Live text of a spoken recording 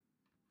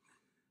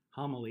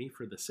Homily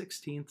for the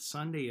 16th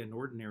Sunday in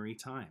Ordinary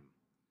Time,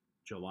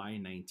 July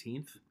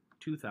 19th,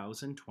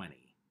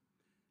 2020.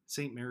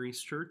 St.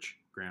 Mary's Church,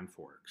 Grand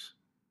Forks.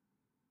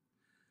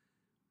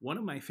 One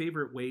of my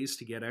favorite ways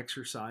to get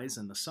exercise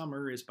in the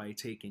summer is by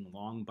taking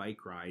long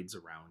bike rides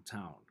around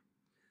town.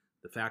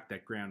 The fact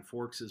that Grand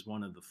Forks is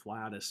one of the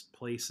flattest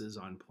places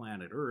on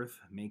planet Earth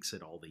makes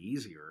it all the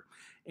easier.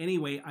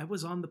 Anyway, I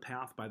was on the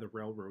path by the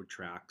railroad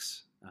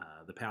tracks,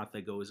 the path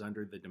that goes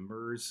under the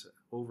Demers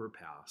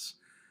overpass.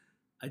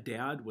 A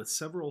dad with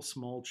several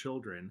small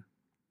children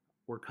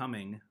were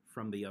coming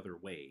from the other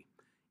way,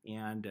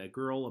 and a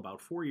girl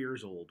about 4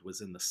 years old was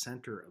in the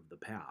center of the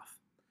path.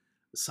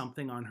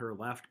 Something on her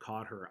left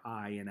caught her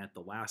eye, and at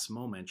the last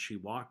moment she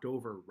walked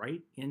over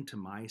right into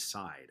my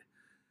side.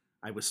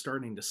 I was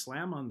starting to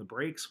slam on the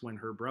brakes when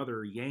her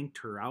brother yanked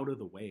her out of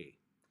the way.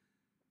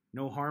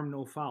 No harm,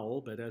 no foul,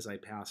 but as I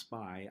passed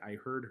by, I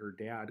heard her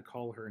dad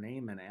call her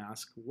name and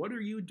ask, "What are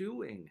you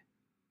doing?"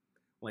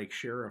 Like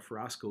Sheriff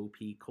Roscoe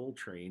P.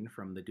 Coltrane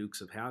from the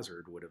Dukes of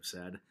Hazzard would have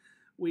said,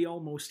 "We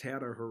almost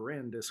had a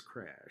horrendous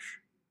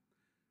crash."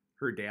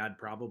 Her dad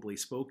probably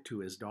spoke to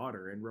his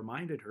daughter and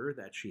reminded her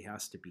that she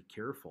has to be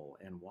careful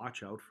and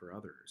watch out for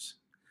others.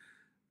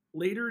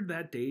 Later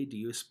that day, do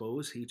you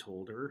suppose he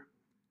told her,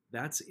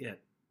 "That's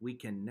it. We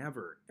can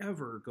never,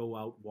 ever go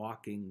out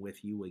walking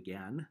with you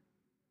again"?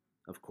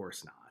 Of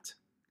course not.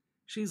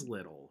 She's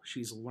little,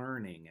 she's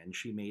learning, and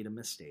she made a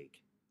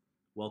mistake.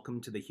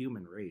 Welcome to the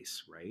human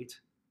race, right?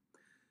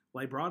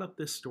 Well, I brought up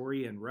this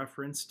story in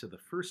reference to the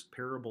first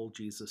parable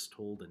Jesus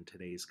told in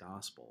today's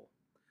gospel.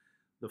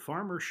 The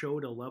farmer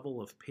showed a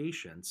level of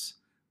patience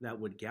that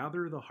would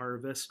gather the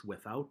harvest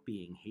without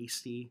being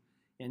hasty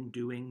and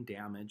doing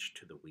damage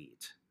to the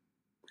wheat.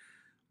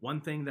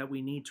 One thing that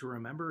we need to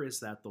remember is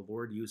that the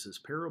Lord uses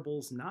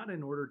parables not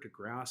in order to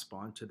grasp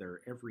onto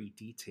their every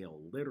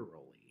detail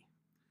literally.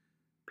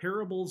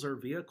 Parables are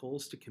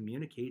vehicles to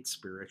communicate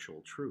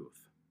spiritual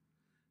truth.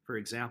 For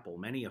example,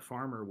 many a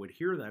farmer would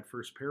hear that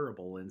first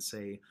parable and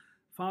say,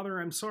 "Father,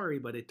 I'm sorry,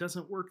 but it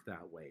doesn't work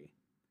that way.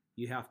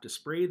 You have to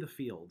spray the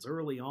fields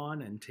early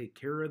on and take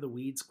care of the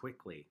weeds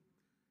quickly.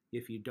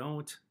 If you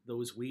don't,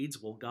 those weeds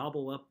will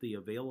gobble up the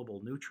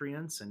available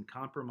nutrients and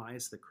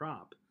compromise the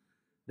crop.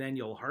 Then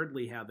you'll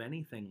hardly have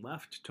anything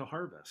left to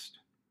harvest."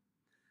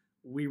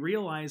 We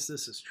realize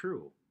this is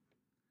true.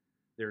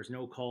 There's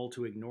no call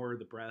to ignore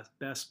the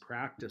best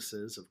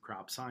practices of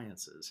crop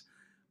sciences.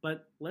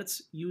 But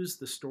let's use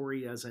the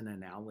story as an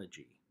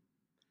analogy.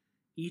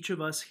 Each of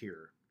us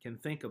here can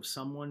think of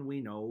someone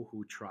we know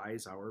who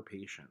tries our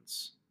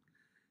patience.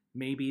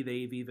 Maybe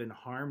they've even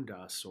harmed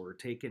us or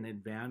taken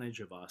advantage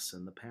of us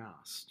in the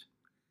past.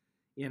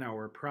 In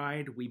our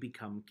pride, we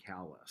become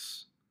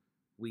callous.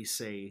 We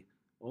say,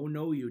 "Oh,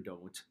 no, you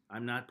don't.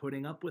 I'm not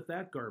putting up with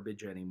that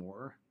garbage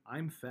anymore.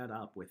 I'm fed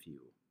up with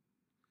you."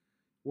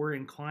 We're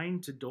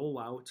inclined to dole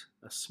out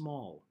a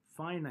small,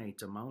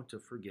 finite amount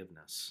of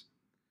forgiveness.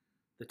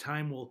 The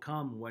time will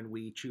come when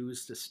we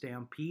choose to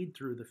stampede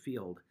through the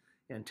field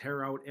and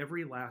tear out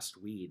every last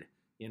weed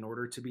in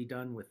order to be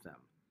done with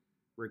them,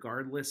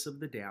 regardless of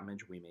the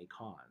damage we may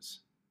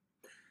cause.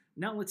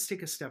 Now let's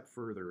take a step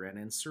further and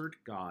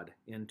insert God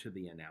into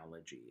the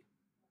analogy.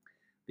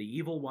 The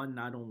evil one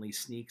not only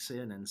sneaks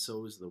in and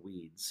sows the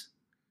weeds,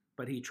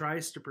 but he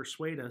tries to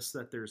persuade us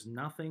that there's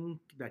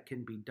nothing that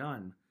can be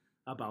done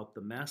about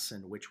the mess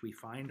in which we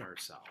find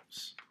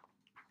ourselves.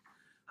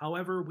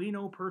 However, we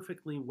know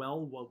perfectly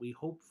well what we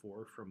hope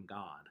for from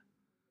God.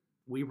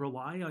 We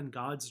rely on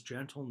God's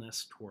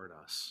gentleness toward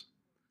us.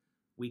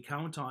 We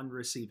count on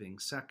receiving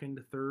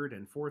second, third,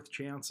 and fourth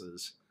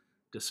chances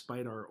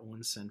despite our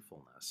own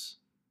sinfulness.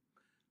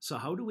 So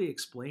how do we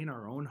explain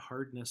our own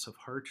hardness of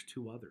heart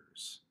to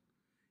others?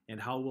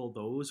 And how will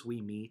those we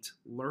meet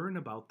learn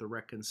about the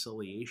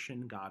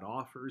reconciliation God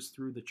offers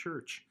through the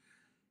church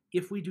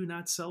if we do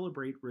not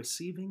celebrate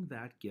receiving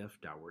that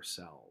gift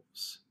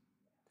ourselves?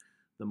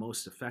 The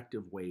most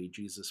effective way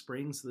Jesus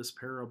brings this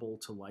parable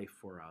to life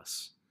for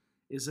us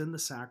is in the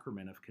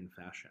sacrament of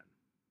confession.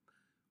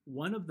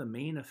 One of the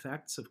main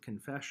effects of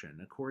confession,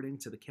 according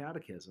to the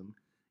Catechism,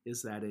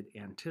 is that it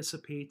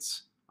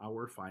anticipates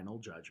our final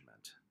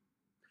judgment.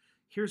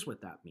 Here's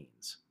what that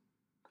means.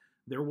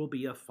 There will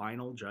be a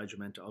final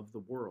judgment of the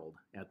world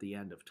at the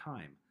end of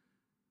time,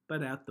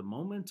 but at the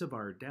moment of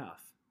our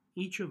death,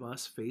 each of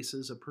us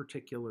faces a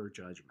particular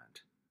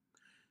judgment.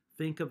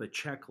 Think of a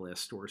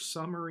checklist or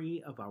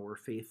summary of our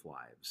faith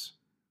lives,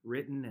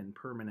 written in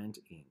permanent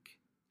ink.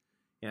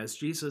 As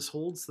Jesus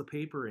holds the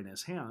paper in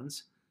his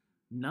hands,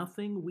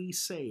 nothing we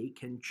say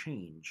can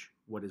change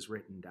what is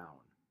written down.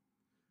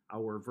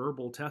 Our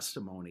verbal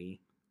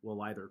testimony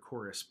will either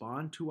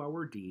correspond to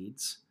our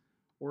deeds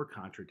or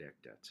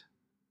contradict it.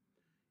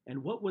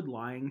 And what would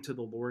lying to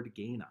the Lord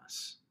gain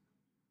us?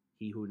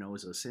 He who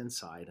knows us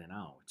inside and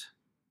out.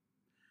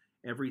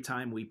 Every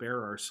time we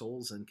bare our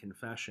souls in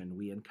confession,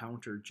 we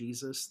encounter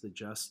Jesus, the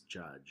just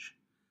judge,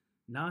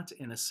 not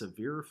in a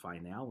severe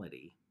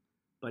finality,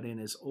 but in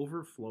his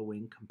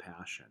overflowing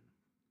compassion.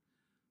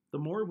 The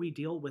more we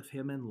deal with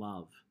him in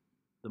love,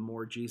 the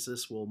more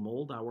Jesus will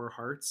mold our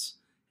hearts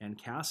and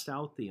cast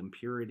out the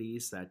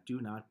impurities that do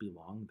not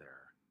belong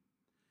there.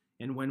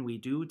 And when we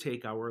do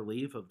take our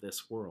leave of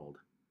this world,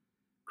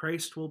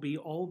 Christ will be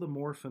all the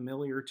more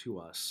familiar to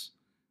us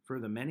for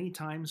the many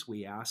times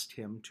we asked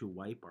him to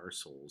wipe our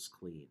souls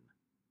clean.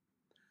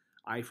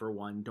 I, for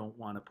one, don't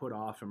want to put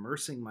off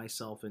immersing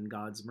myself in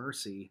God's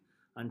mercy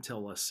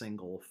until a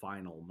single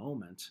final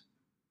moment.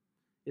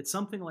 It's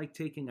something like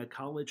taking a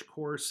college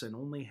course and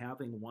only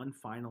having one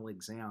final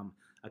exam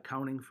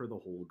accounting for the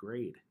whole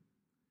grade.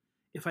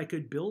 If I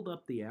could build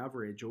up the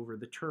average over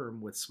the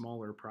term with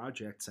smaller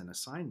projects and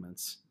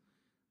assignments,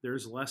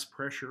 there's less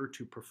pressure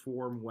to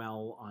perform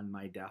well on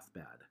my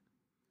deathbed,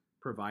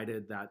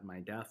 provided that my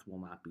death will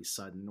not be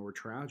sudden or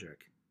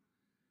tragic.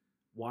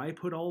 Why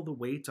put all the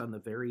weight on the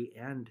very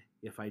end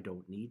if I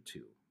don't need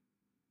to?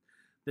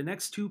 The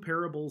next two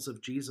parables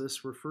of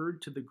Jesus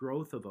referred to the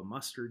growth of a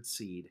mustard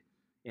seed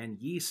and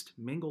yeast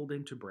mingled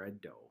into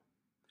bread dough.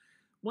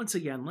 Once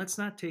again, let's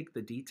not take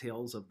the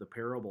details of the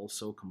parable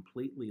so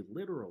completely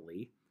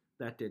literally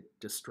that it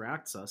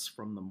distracts us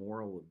from the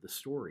moral of the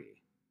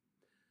story.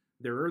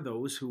 There are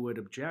those who would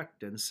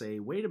object and say,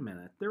 wait a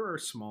minute, there are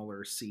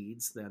smaller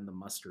seeds than the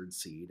mustard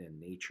seed in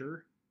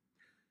nature.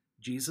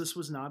 Jesus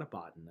was not a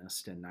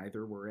botanist, and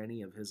neither were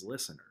any of his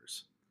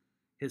listeners.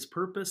 His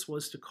purpose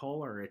was to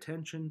call our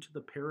attention to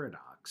the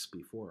paradox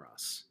before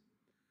us.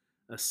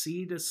 A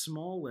seed as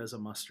small as a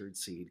mustard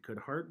seed could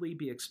hardly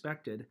be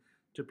expected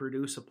to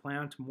produce a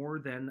plant more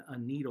than a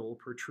needle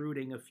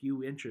protruding a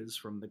few inches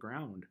from the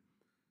ground.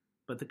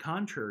 But the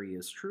contrary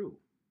is true.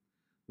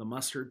 The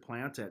mustard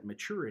plant at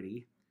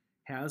maturity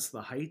has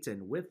the height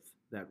and width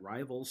that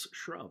rivals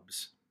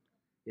shrubs.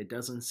 It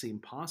doesn't seem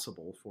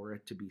possible for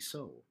it to be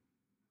so.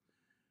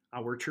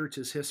 Our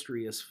church's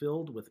history is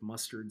filled with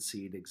mustard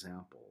seed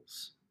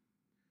examples.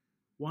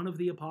 One of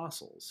the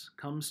apostles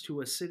comes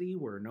to a city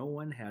where no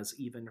one has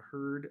even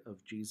heard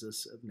of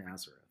Jesus of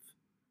Nazareth.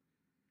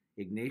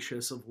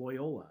 Ignatius of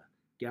Loyola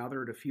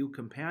gathered a few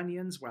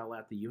companions while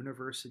at the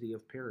University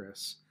of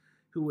Paris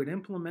who would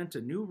implement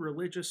a new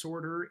religious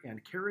order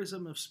and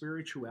charism of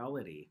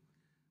spirituality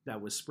that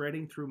was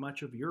spreading through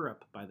much of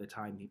Europe by the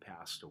time he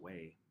passed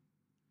away.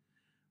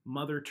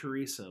 Mother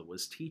Teresa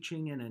was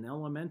teaching in an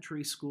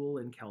elementary school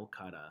in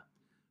Calcutta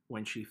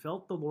when she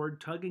felt the Lord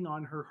tugging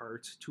on her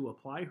heart to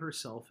apply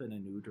herself in a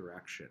new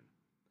direction.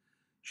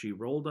 She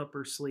rolled up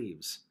her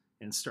sleeves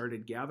and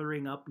started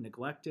gathering up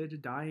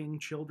neglected, dying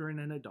children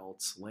and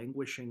adults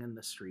languishing in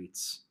the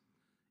streets,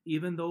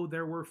 even though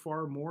there were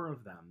far more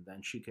of them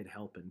than she could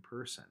help in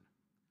person.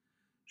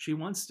 She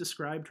once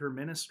described her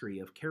ministry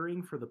of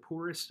caring for the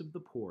poorest of the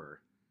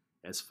poor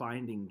as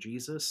finding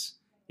Jesus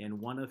in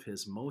one of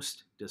his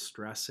most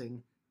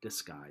distressing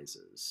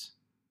disguises.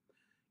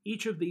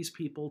 Each of these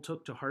people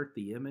took to heart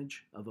the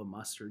image of a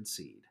mustard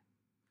seed.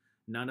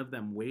 None of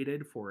them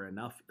waited for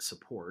enough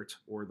support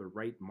or the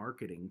right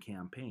marketing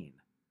campaign.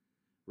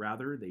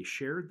 Rather, they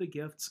shared the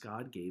gifts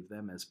God gave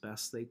them as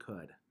best they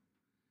could,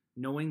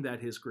 knowing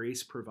that his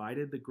grace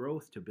provided the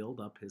growth to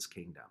build up his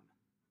kingdom.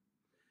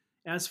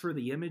 As for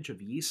the image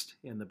of yeast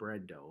in the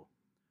bread dough,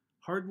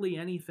 hardly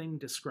anything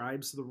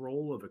describes the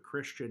role of a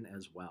Christian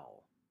as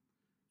well.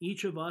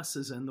 Each of us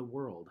is in the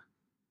world,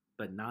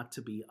 but not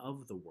to be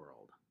of the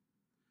world.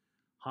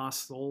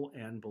 Hostile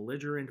and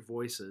belligerent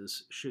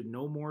voices should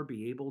no more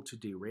be able to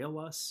derail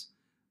us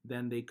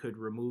than they could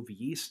remove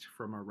yeast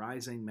from a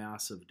rising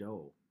mass of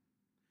dough.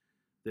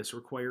 This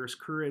requires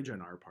courage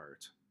on our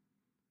part,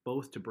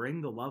 both to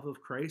bring the love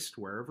of Christ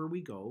wherever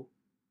we go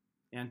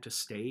and to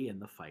stay in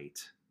the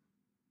fight.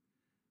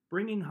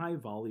 Bringing high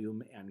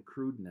volume and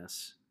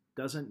crudeness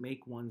doesn't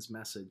make one's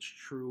message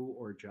true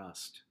or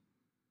just.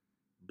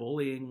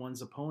 Bullying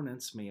one's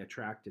opponents may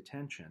attract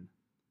attention,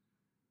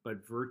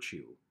 but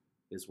virtue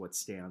is what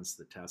stands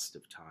the test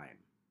of time.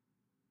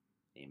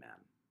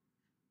 Amen.